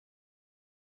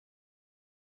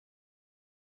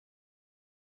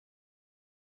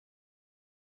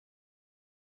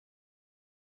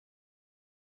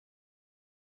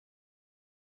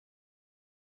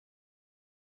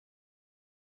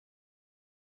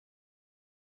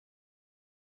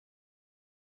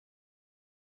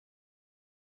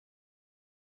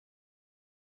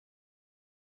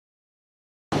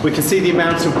we can see the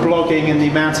amount of blogging and the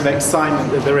amount of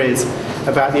excitement that there is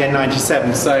about the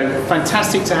N97. So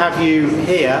fantastic to have you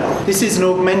here. This is an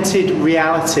augmented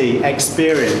reality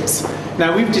experience.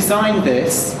 Now we've designed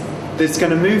this that's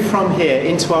going to move from here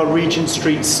into our Regent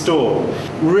Street store.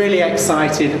 Really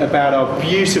excited about our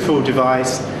beautiful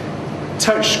device,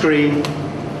 touchscreen,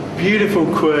 beautiful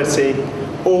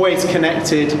QWERTY, always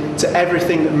connected to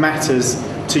everything that matters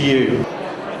to you.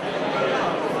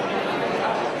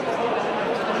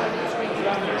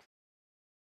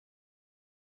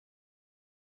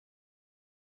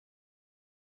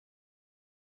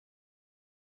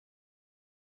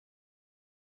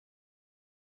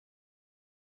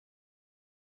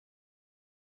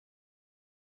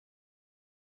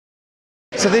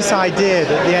 So this idea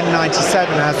that the N97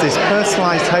 has this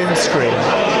personalised home screen,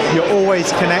 you're always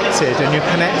connected and you're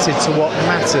connected to what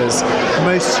matters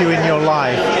most to you in your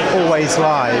life, always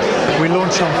live. We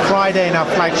launch on Friday in our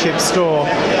flagship store,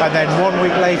 and then 1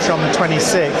 week later on the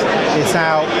 26th, it's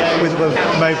out with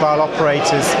mobile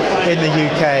operators in the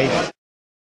UK.